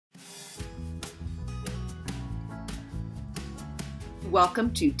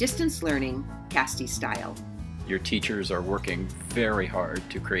Welcome to Distance Learning, Casti Style. Your teachers are working very hard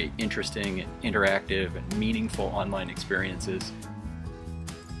to create interesting, interactive, and meaningful online experiences.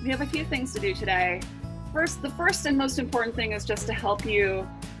 We have a few things to do today. The first and most important thing is just to help you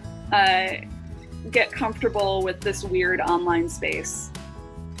get comfortable with this weird online space.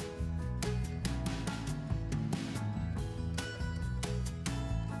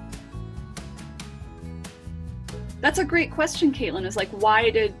 That's a great question, Caitlin, is like,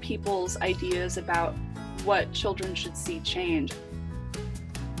 why did people's ideas about what children should see change?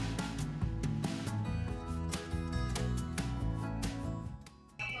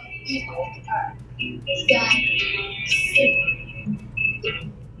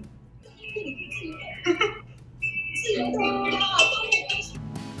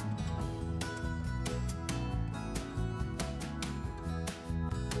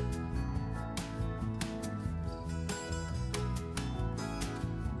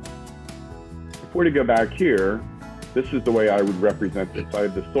 If we're to go back here, this is the way I would represent this. I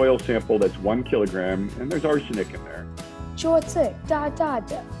have the soil sample that's 1 kilogram, and there's arsenic in there. 桌子大大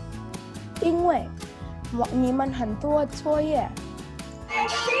的，因为你们很多作业。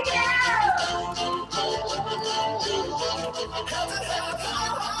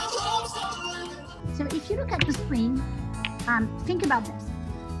So if you look at the screen, think about this.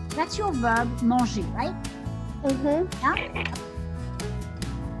 That's your verb manger, right? Mm-hmm. Yeah?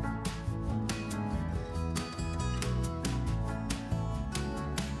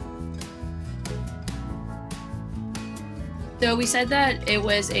 So we said that it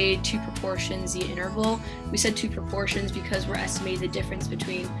was a 2 proportion z interval. We said 2 proportions because we're estimating the difference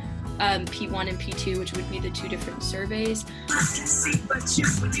between P1 and P2, which would be the 2 different surveys.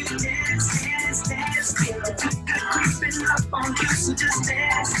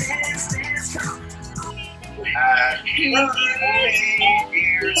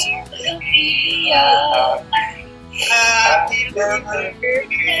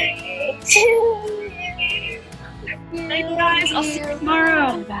 Thanks, guys. I'll see you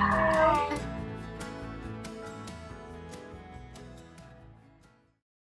tomorrow. Bye.